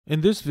In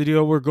this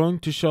video, we're going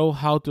to show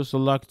how to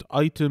select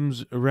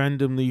items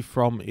randomly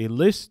from a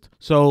list.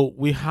 So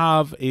we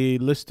have a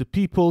list of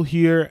people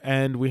here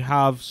and we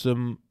have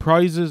some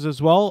prizes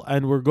as well.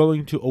 And we're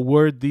going to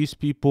award these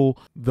people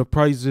the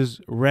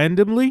prizes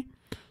randomly.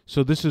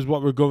 So this is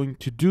what we're going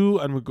to do.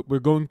 And we're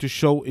going to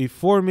show a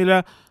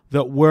formula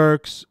that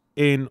works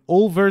in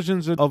all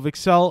versions of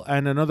Excel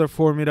and another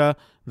formula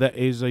that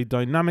is a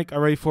dynamic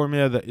array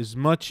formula that is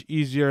much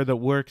easier, that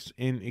works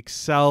in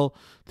Excel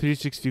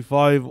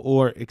 365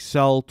 or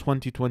Excel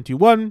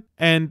 2021.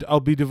 And I'll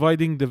be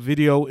dividing the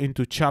video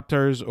into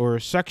chapters or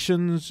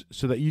sections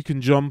so that you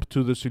can jump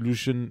to the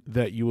solution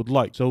that you would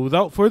like. So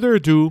without further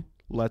ado,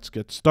 let's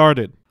get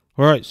started.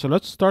 All right, so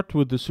let's start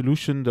with the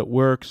solution that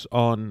works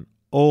on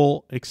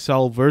all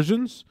Excel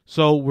versions.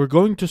 So we're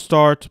going to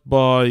start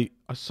by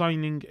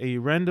assigning a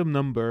random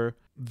number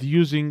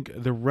using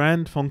the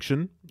rand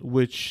function,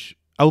 which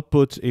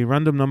outputs a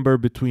random number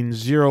between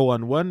 0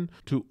 and 1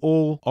 to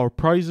all our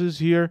prizes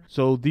here.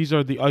 So these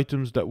are the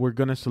items that we're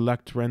going to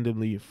select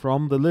randomly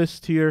from the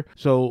list here.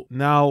 So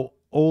now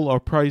all our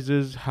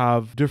prizes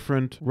have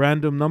different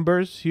random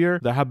numbers here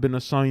that have been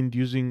assigned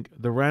using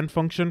the rand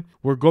function.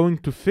 We're going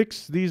to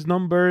fix these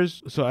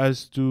numbers so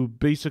as to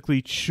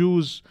basically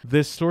choose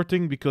this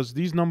sorting, because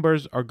these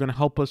numbers are going to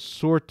help us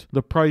sort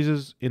the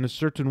prizes in a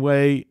certain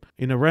way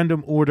in a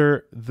random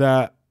order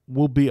that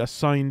will be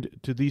assigned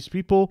to these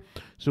people.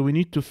 So we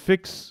need to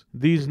fix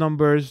these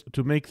numbers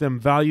to make them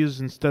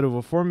values instead of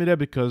a formula,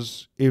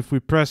 because if we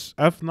press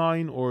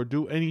F9 or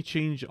do any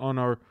change on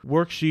our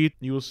worksheet,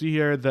 you will see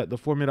here that the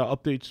formula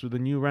updates with a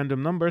new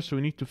random number. So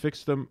we need to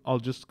fix them. I'll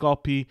just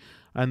copy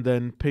and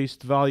then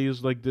paste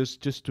values like this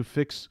just to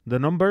fix the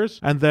numbers.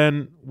 And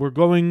then we're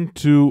going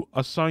to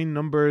assign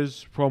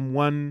numbers from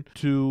 1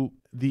 to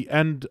the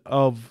end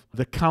of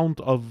the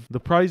count of the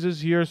prizes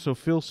here. So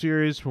fill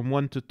series from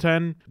 1 to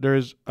 10.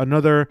 There's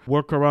another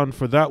workaround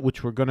for that,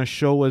 which we're going to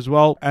show as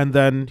well. And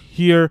then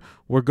here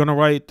we're going to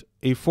write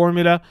a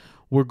formula.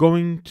 We're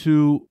going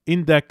to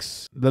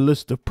index the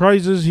list of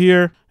prizes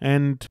here.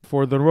 And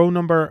for the row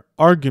number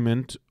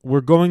argument,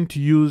 we're going to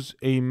use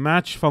a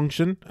match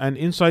function. And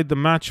inside the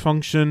match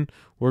function,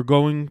 we're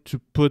going to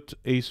put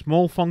a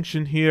small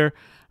function here.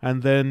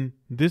 And then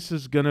this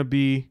is going to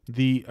be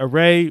the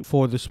array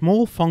for the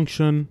small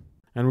function.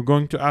 And we're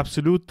going to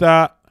absolute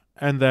that.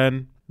 And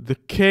then the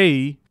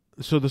k.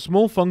 So the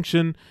small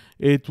function,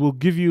 it will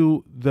give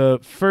you the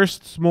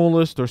first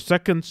smallest or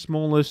second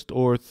smallest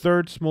or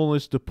third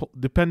smallest,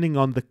 depending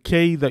on the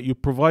k that you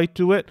provide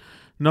to it,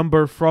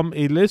 number from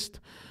a list.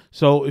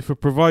 So if we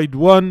provide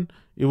 1,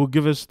 it will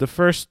give us the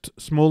first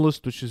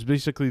smallest, which is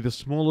basically the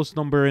smallest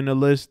number in a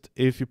list.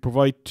 If you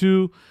provide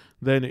 2,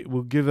 then it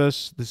will give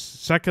us the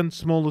second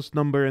smallest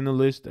number in the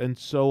list, and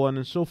so on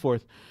and so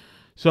forth.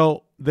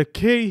 So the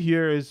k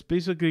here is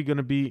basically going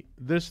to be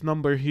this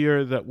number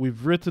here that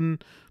we've written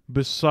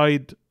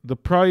beside the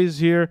prize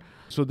here.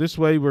 So this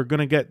way we're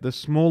going to get the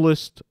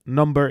smallest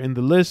number in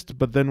the list,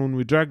 but then when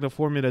we drag the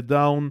formula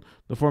down,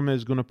 the formula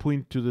is going to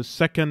point to the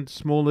second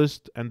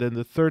smallest and then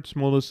the third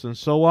smallest and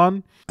so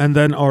on. And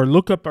then our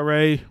lookup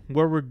array,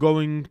 where we're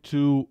going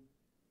to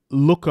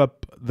look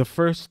up the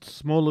first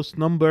smallest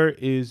number,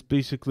 is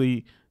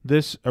basically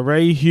this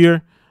array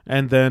here.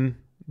 And then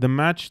the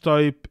match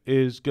type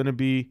is going to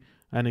be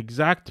an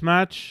exact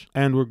match,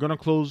 and we're going to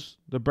close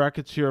the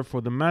brackets here for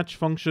the match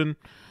function.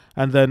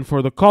 And then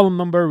for the column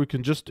number, we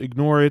can just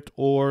ignore it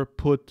or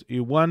put a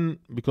 1,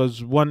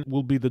 because 1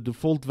 will be the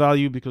default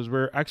value, because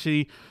we're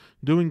actually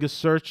doing a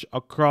search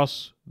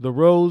across the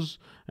rows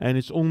and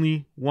it's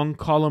only one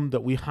column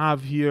that we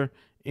have here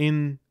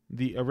in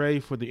the array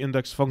for the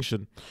index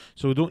function.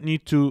 So we don't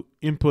need to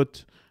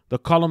input the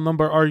column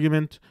number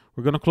argument.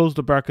 We're going to close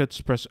the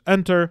brackets, press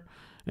enter.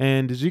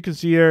 And as you can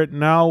see here,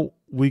 now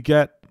we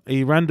get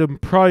a random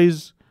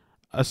prize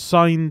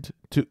assigned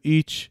to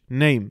each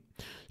name.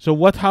 So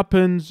what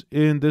happens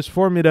in this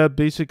formula,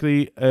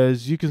 basically,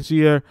 as you can see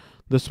here,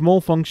 the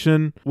small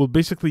function will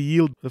basically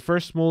yield the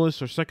first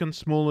smallest or second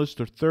smallest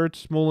or third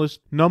smallest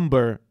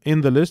number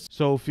in the list.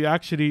 So if you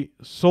actually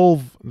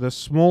solve the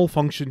small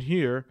function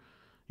here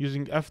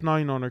using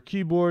F9 on our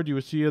keyboard, you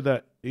will see here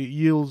that it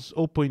yields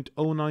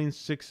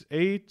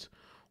 0.0968,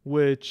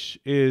 which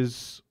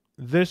is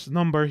this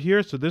number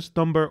here. So this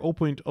number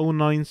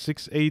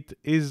 0.0968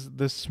 is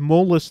the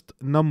smallest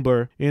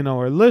number in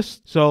our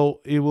list.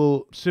 So it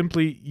will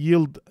simply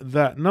yield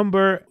that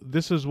number.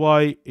 This is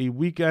why a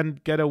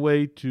weekend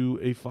getaway to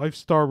a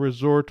 5-star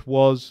resort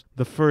was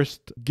the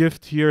first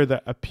gift here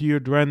that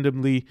appeared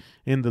randomly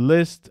in the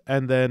list.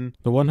 And then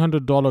the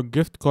 $100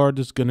 gift card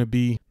is going to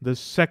be the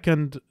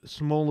second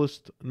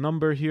smallest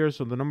number here.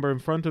 So the number in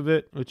front of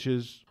it, which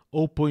is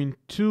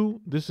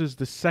 0.2. This is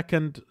the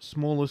second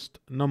smallest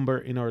number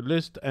in our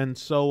list, and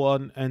so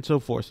on and so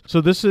forth. So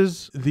this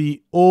is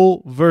the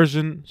all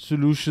version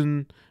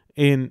solution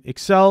in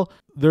Excel.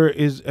 There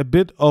is a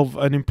bit of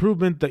an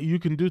improvement that you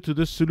can do to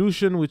this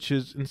solution, which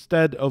is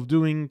instead of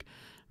doing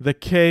the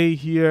k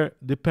here,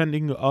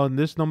 depending on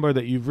this number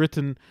that you've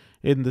written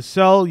in the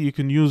cell, you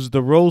can use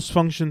the rows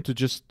function to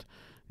just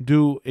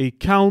do a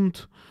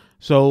count.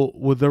 So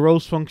with the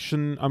rows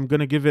function, I'm going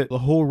to give it the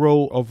whole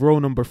row of row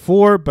number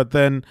 4, but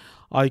then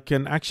I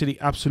can actually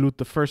absolute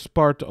the first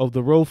part of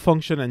the row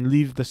function and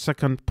leave the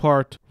second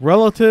part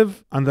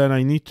relative. And then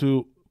I need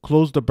to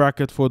close the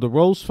bracket for the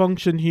rows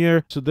function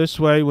here. So this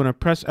way, when I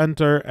press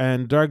enter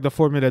and drag the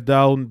formula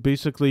down,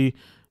 basically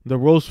the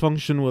rows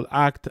function will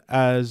act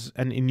as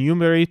an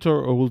enumerator,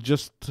 or will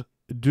just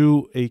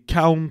do a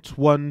count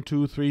 1,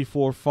 2, 3,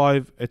 4,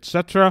 5,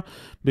 etc.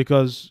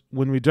 Because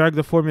when we drag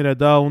the formula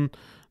down,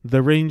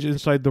 the range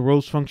inside the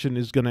rows function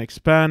is going to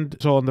expand.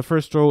 So on the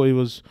first row, it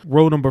was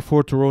row number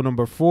 4 to row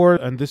number 4,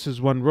 and this is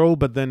one row,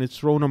 but then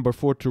it's row number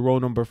 4 to row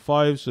number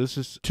 5. So this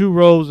is 2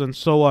 rows and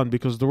so on,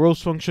 because the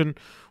rows function,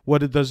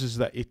 what it does is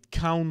that it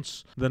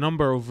counts the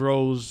number of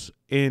rows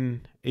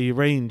in a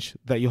range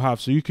that you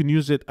have. So you can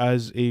use it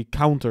as a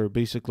counter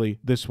basically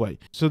this way.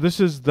 So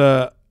this is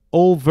the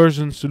old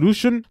version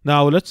solution.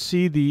 Now let's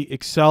see the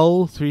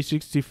Excel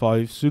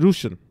 365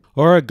 solution.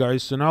 Alright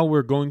guys, so now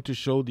we're going to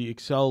show the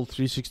Excel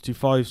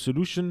 365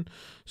 solution.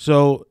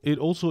 So it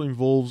also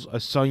involves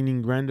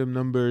assigning random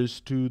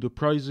numbers to the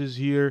prizes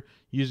here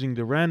using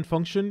the rand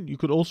function. You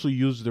could also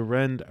use the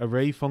rand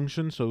array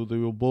function, so they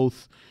will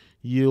both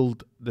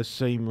yield the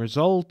same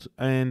result.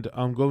 And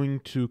I'm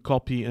going to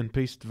copy and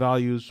paste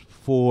values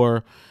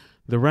for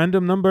the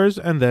random numbers,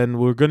 and then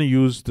we're going to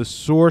use the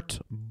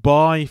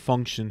SORTBY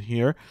function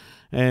here.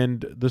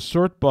 And the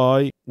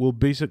SORTBY will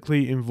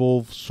basically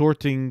involve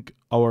sorting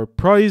our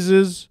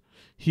prizes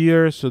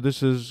here. So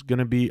this is going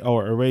to be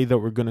our array that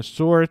we're going to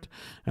sort,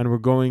 and we're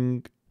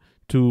going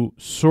to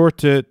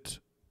sort it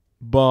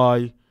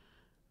by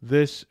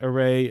this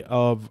array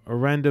of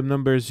random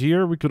numbers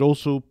here. We could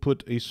also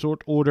put a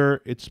sort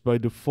order. It's by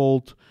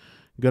default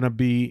going to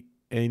be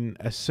in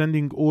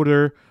ascending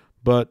order,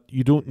 but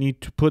you don't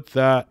need to put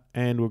that.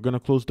 And we're going to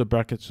close the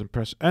brackets and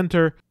press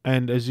enter.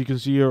 And as you can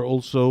see here,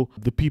 also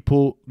the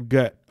people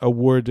get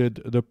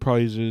awarded the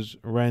prizes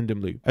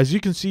randomly. As you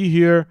can see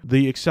here,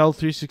 the Excel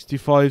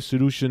 365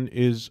 solution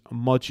is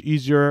much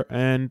easier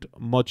and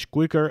much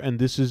quicker, and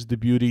this is the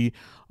beauty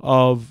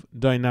of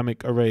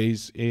dynamic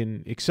arrays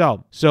in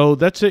Excel. So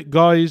that's it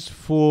guys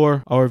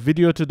for our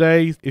video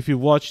today. If you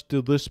watched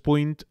to this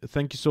point,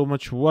 thank you so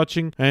much for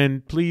watching,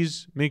 and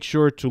please make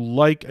sure to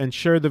like and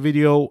share the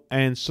video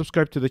and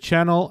subscribe to the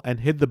channel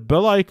and hit the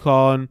bell icon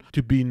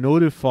to be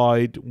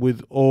notified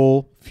with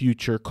all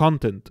future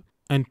content.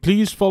 And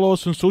please follow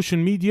us on social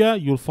media.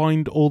 You'll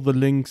find all the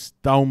links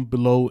down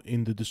below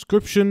in the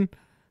description.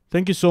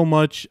 Thank you so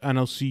much, and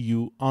I'll see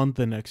you on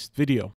the next video.